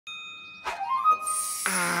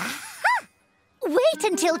Wait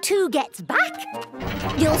until 2 gets back.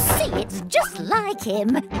 You'll see it's just like him.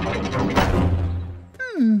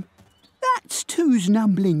 That's 2's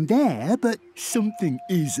numbling there, but Something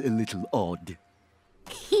is a little odd.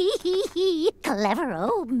 Hee. Clever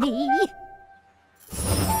old me.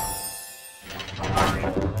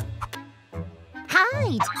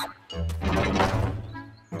 Hide.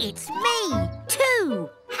 It's me, 2.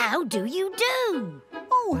 How do you do?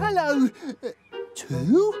 oh, hello.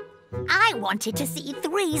 2? I wanted to see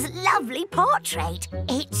 3's lovely portrait.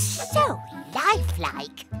 It's so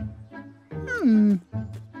lifelike.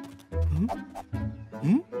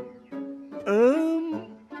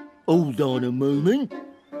 Hold on a moment.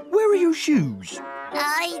 Where are your shoes?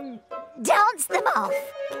 I danced them off.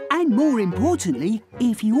 And more importantly,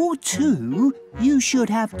 if you're 2, you should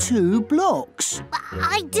have 2 blocks.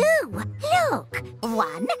 I do. Look.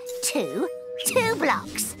 1, 2, 2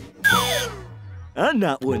 blocks. And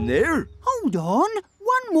that one there. Hold on.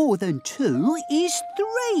 1 more than 2 is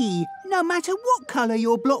 3, no matter what colour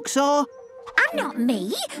your blocks are. I'm not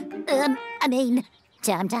me.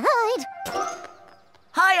 Time to hide.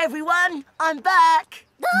 Hi, everyone. I'm back.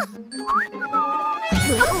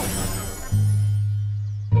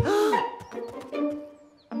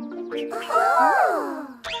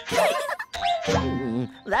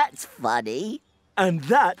 That's funny. And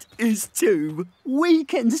that is 2. We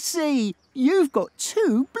can see you've got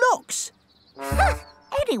 2 blocks.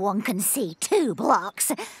 Anyone can see 2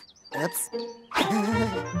 blocks. Oops.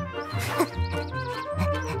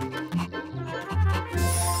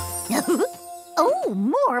 Oh,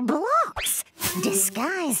 more blocks.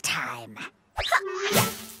 Disguise time.